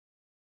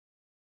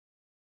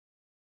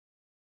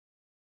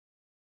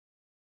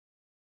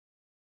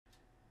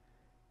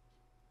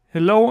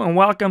Hello and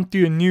welcome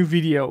to a new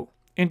video.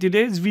 In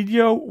today's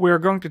video we're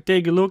going to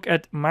take a look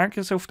at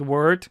Microsoft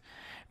Word.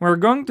 We're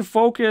going to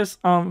focus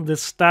on the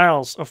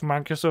styles of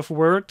Microsoft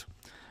Word.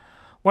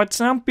 What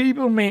some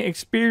people may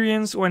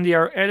experience when they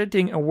are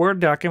editing a Word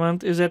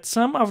document is that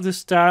some of the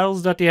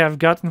styles that they have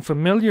gotten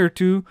familiar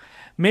to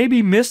may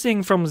be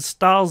missing from the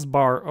styles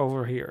bar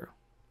over here.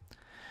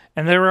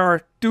 And there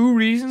are two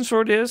reasons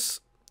for this.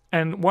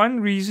 And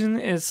one reason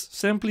is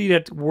simply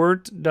that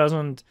Word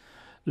doesn't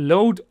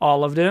load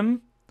all of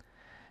them.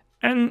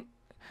 And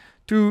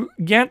to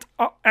get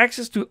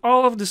access to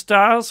all of the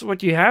styles,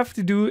 what you have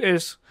to do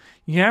is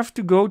you have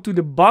to go to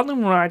the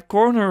bottom right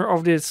corner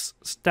of this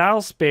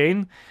styles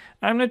pane.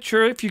 I'm not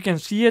sure if you can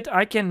see it.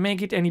 I can't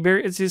make it any bigger.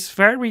 It's this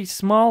very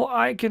small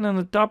icon on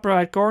the top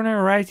right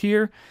corner right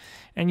here.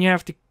 And you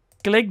have to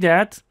click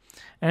that.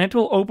 And it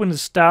will open the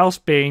styles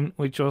pane,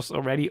 which was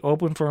already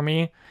open for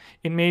me.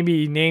 It may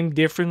be named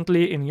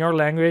differently in your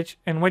language.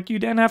 And what you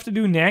then have to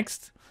do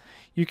next,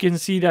 you can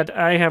see that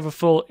I have a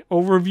full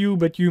overview,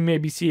 but you may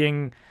be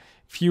seeing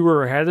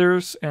fewer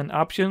headers and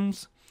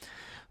options.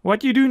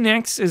 What you do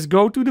next is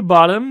go to the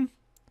bottom.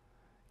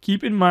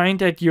 Keep in mind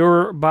that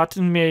your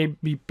button may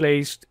be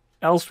placed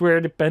elsewhere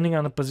depending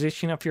on the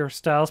position of your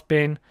styles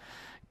pane.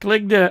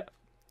 Click the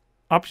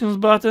options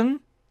button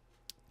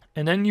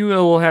and then you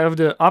will have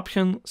the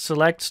option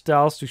select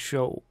styles to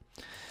show.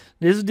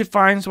 This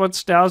defines what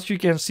styles you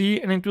can see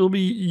and it will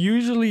be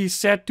usually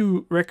set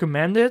to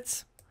recommended.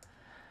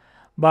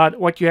 But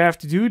what you have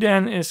to do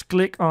then is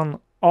click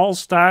on all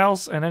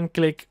styles and then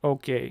click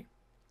OK.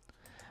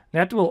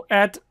 That will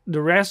add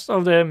the rest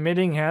of the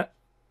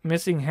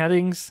missing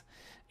headings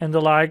and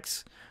the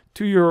likes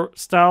to your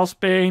styles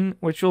pane,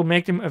 which will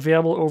make them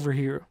available over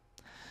here.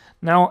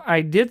 Now,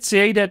 I did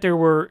say that there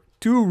were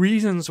two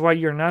reasons why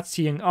you're not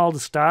seeing all the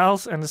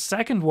styles, and the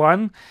second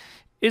one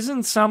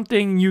isn't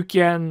something you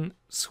can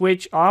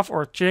switch off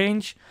or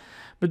change.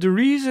 But the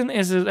reason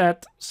is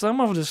that some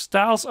of the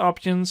styles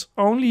options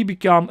only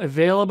become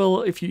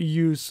available if you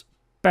use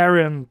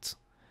parent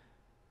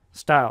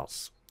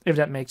styles, if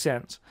that makes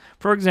sense.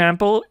 For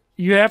example,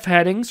 you have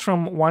headings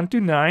from 1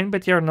 to 9,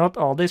 but they are not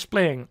all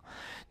displaying.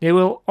 They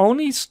will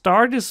only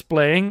start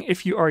displaying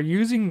if you are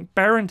using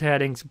parent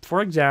headings.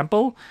 For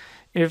example,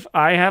 if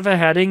I have a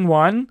heading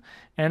 1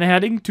 and a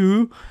heading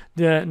 2,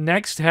 the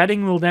next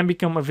heading will then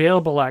become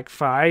available like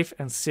 5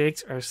 and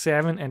 6 or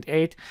 7 and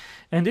 8.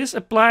 And this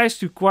applies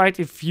to quite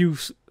a few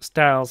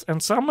styles.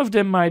 And some of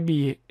them might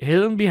be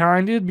hidden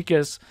behind it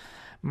because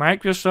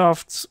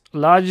Microsoft's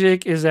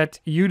logic is that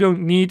you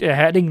don't need a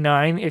heading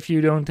 9 if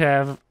you don't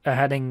have a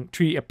heading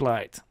 3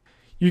 applied.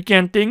 You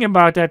can think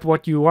about that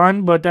what you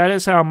want, but that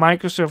is how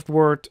Microsoft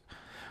Word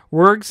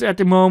works at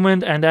the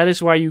moment, and that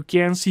is why you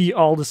can see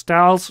all the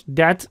styles.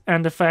 That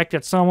and the fact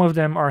that some of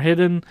them are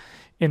hidden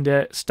in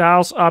the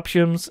styles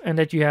options and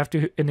that you have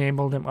to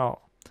enable them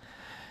all.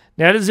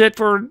 That is it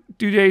for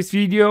today's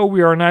video.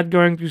 We are not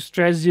going to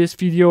stretch this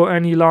video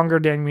any longer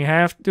than we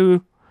have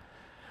to.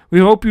 We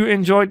hope you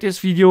enjoyed this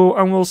video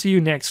and we'll see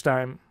you next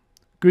time.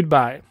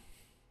 Goodbye.